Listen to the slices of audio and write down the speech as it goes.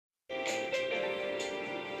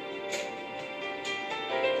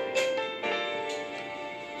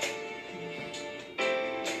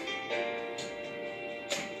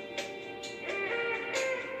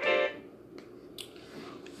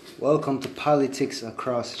Welcome to Politics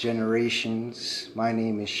Across Generations. My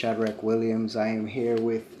name is Shadrach Williams. I am here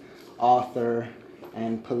with author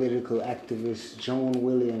and political activist Joan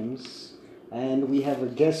Williams. And we have a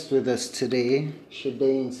guest with us today,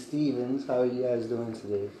 Shadane Stevens. How are you guys doing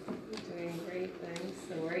today? I'm doing great, thanks.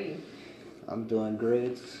 How are you? I'm doing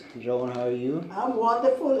great. Joan, how are you? I'm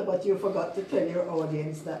wonderful, but you forgot to tell your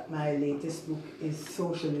audience that my latest book is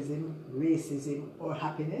Socialism, Racism, or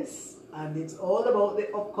Happiness. And it's all about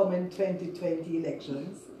the upcoming 2020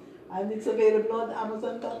 elections. And it's available on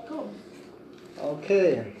Amazon.com.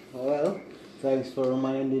 Okay, well, thanks for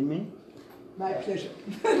reminding me. My pleasure.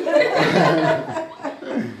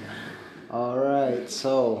 All right,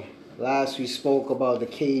 so last we spoke about the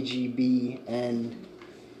KGB and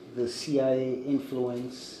the CIA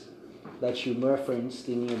influence that you referenced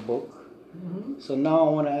in your book. Mm-hmm. So now I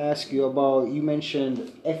want to ask you about, you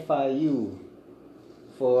mentioned FIU.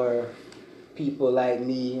 For people like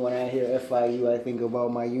me, when I hear FIU, I think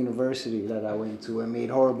about my university that I went to and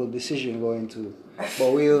made horrible decision going to.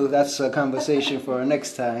 But that's a conversation for our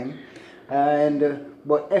next time.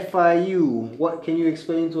 But FIU, what can you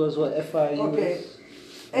explain to us what FIU is?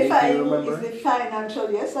 FIU is the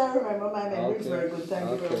financial, yes, I remember, my memory is very good, thank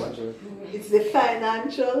you very much. It's the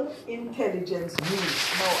Financial Intelligence Unit.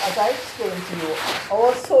 Now, as I explained to you,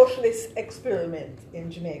 our socialist experiment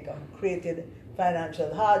in Jamaica created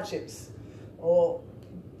financial hardships. Or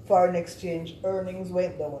foreign exchange earnings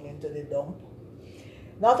went down into the dump.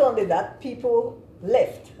 Not only that, people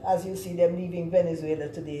left, as you see them leaving Venezuela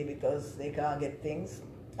today because they can't get things.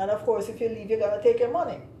 And of course, if you leave, you're going to take your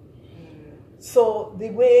money. So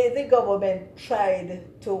the way the government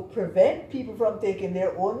tried to prevent people from taking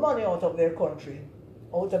their own money out of the country,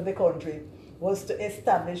 was to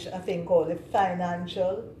establish a thing called the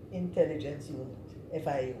Financial Intelligence Unit,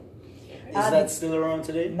 FIU. Is that still around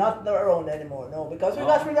today? Not around anymore, no, because we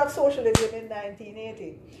got rid of socialism in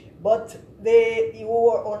 1980. But you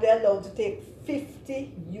were only allowed to take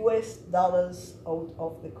 $50 out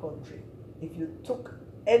of the country. If you took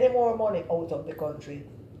any more money out of the country,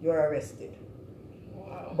 you're arrested.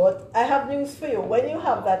 Wow. But I have news for you. When you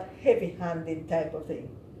have that heavy-handed type of thing,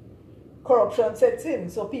 corruption sets in.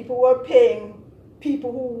 So people were paying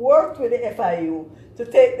people who worked with the FIU to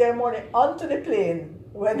take their money onto the plane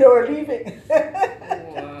when they were leaving.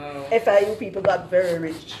 Wow. FIU people got very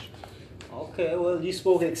rich. Okay, well, you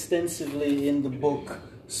spoke extensively in the book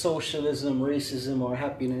Socialism, Racism, or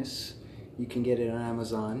Happiness. You can get it on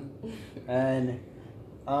Amazon. And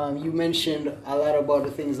you mentioned a lot about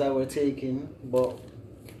the things that were taken, but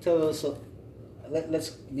tell us, let's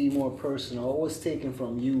be more personal. What was taken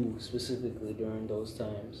from you specifically during those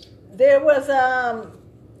times? There was,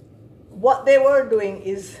 what they were doing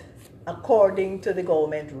is, according to the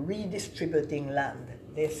government, redistributing land.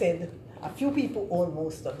 They said a few people own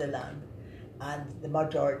most of the land and the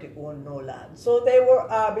majority own no land. So they were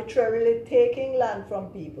arbitrarily taking land from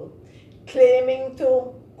people, claiming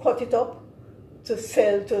to cut it up to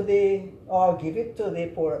sell to or give it to the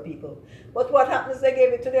poorer people. But what happens, they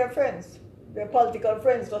gave it to their friends, their political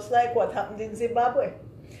friends, just like what happened in Zimbabwe.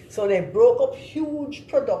 So they broke up huge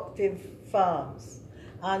productive farms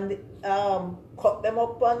and cut them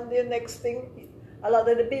up, on the next thing. A lot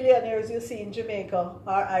of the billionaires you see in Jamaica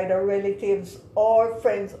are either relatives or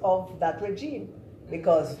friends of that regime,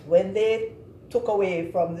 because when they took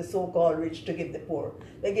away from the so-called rich to give the poor,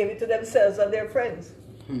 they gave it to themselves and their friends.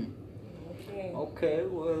 Okay,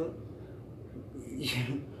 well,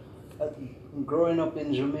 growing up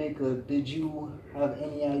in Jamaica, did you have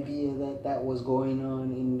any idea that that was going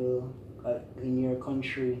on in your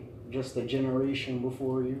country just a generation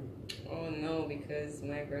before you? Oh no, because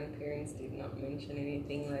my grandparents did not mention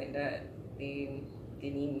anything like that. They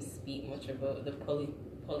didn't even speak much about the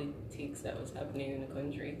politics that was happening in the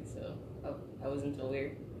country, so I wasn't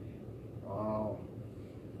aware. Wow.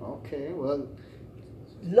 Okay, well.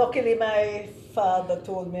 Luckily, my father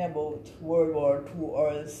told me about World War II,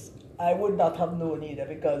 or else I would not have known either,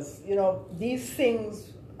 because, these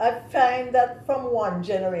things, I find that from one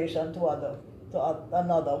generation to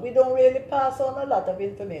another, we don't really pass on a lot of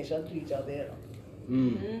information to each other.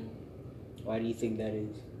 Why do you think that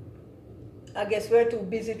is? I guess we're too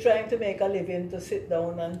busy trying to make a living to sit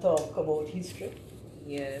down and talk about history.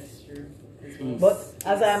 Yes, true. But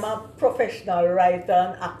as I'm a professional writer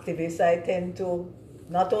and activist, I tend to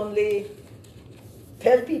not only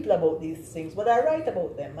tell people about these things, but I write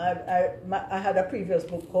about them. I had a previous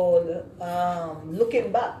book called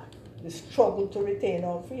Looking Back, The Struggle to Retain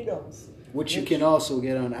Our Freedoms. Which you can also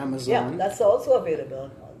get on Amazon. Yeah, that's also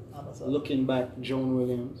available on Amazon. Looking Back, Joan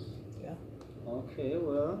Williams. Yeah. Okay,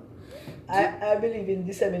 well. I believe in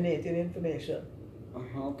disseminating information.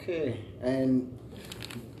 Okay. And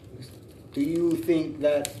do you think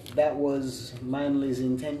that that was Manley's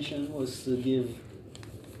intention, was to give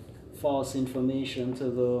false information to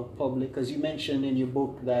the public? Because you mentioned in your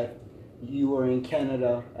book that you were in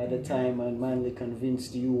Canada at the time and Manley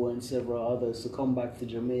convinced you and several others to come back to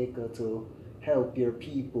Jamaica to help your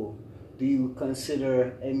people. Do you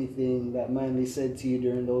consider anything that Manley said to you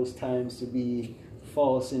during those times to be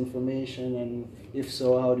false information? And if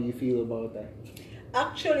so, how do you feel about that?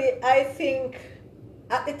 Actually, I think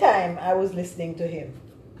at the time I was listening to him,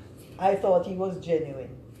 I thought he was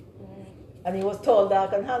genuine. And he was tall,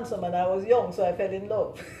 dark, and handsome, and I was young, so I fell in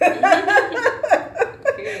love.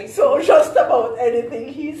 Okay. So just about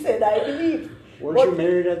anything he said, I believed. Weren't you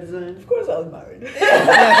married at the time? Of course I was married.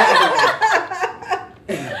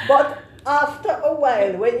 But after a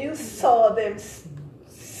while, when you saw them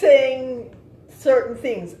saying certain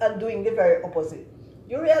things and doing the very opposite,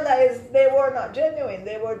 you realize they were not genuine.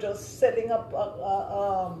 They were just setting up,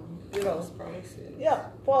 False promises. Yeah,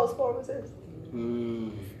 false promises.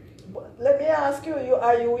 Mm. But let me ask you,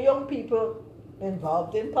 are you young people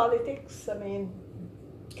involved in politics? I mean,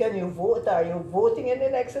 can you vote? Are you voting in the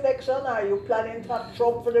next election? Are you planning to have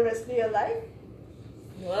Trump for the rest of your life?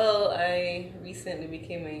 Well, I recently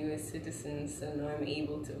became a U.S. citizen, so now I'm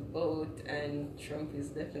able to vote, and Trump is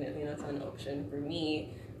definitely not an option for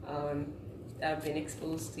me. I've been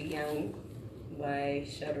exposed to Yang by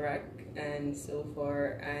Shadrach, and so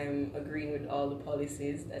far I'm agreeing with all the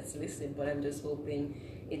policies that's listed, but I'm just hoping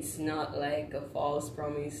it's not like a false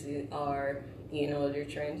promise or, they're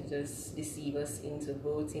trying to just deceive us into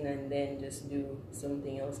voting and then just do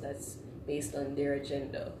something else that's based on their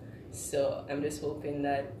agenda. So I'm just hoping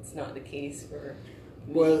that it's not the case for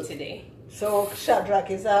me today. So Shadrach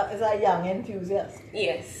is a young enthusiast.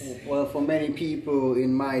 Yes. Well, for many people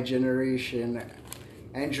in my generation,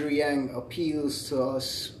 Andrew Yang appeals to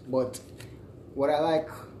us, but what I like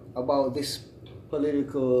about this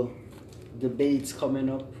political debates coming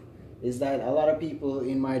up is that a lot of people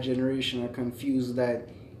in my generation are confused that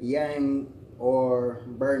Yang or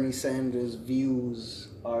Bernie Sanders' views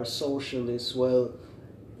are socialist. Well,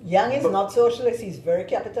 Yang is not socialist, he's very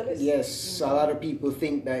capitalist. yes, a lot of people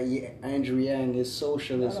think that Andrew Yang is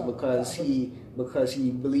socialist because he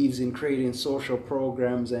believes in creating social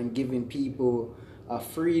programs and giving people a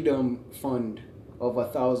freedom fund of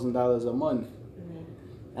 $1,000 a month.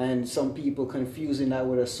 And some people confusing that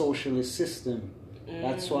with a socialist system.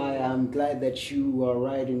 That's why I'm glad that you are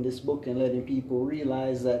writing this book and letting people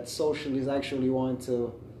realize that socialists actually want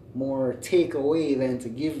to more take away than to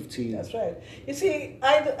give to you. That's right. You see,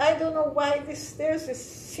 I don't know why there's this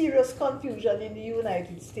serious confusion in the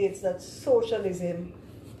United States that socialism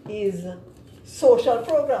is social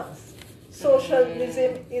programs.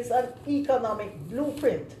 Socialism is an economic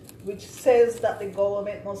blueprint which says that the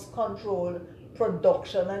government must control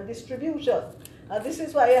production and distribution. And this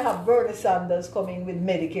is why you have Bernie Sanders coming with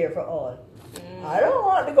Medicare for all. I don't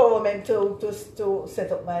want the government to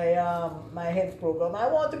set up my health program. I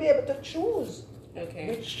want to be able to choose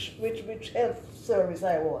which health service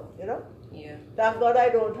I want, Yeah. Thank God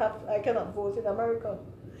I cannot vote in America.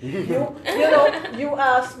 You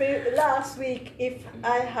asked me last week if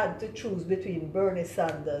I had to choose between Bernie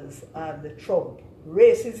Sanders and Trump,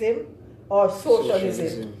 racism or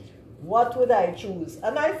socialism. What would I choose?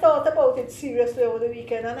 And I thought about it seriously over the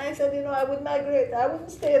weekend, and I said, I would migrate. I wouldn't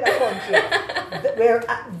stay in a country where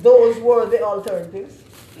those were the alternatives.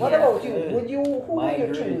 What about you? Who would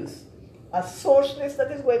you choose? A socialist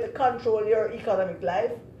that is going to control your economic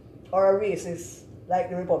life, or a racist like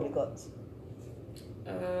the Republicans?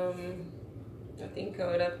 I think I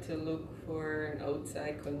would have to look for an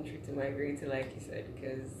outside country to migrate to, like you said,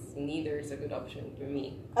 because neither is a good option for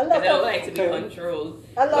me. I don't like to be controlled.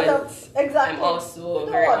 Exactly. I'm also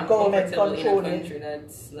very uncomfortable in a country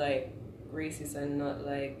that's like racist and not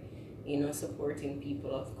like, supporting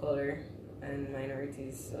people of color and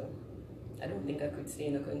minorities. So I don't think I could stay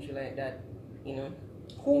in a country like that,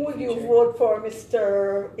 Who would you vote for,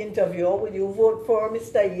 Mr. Interviewer? Would you vote for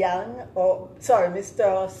Mr.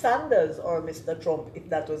 Mr. Sanders or Mr. Trump, if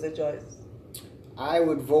that was a choice? I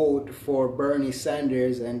would vote for Bernie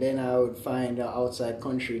Sanders, and then I would find an outside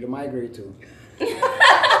country to migrate to.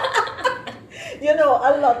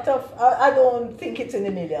 A lot of, I don't think it's in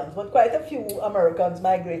the millions, but quite a few Americans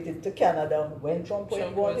migrated to Canada when Trump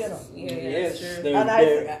won, Yes,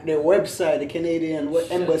 their website, the Canadian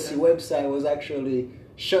Embassy website, was actually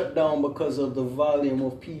shut down because of the volume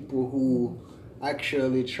of people who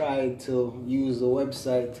actually tried to use the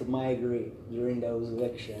website to migrate during those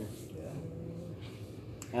elections.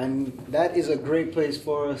 And that is a great place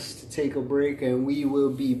for us to take a break, and we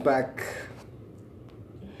will be back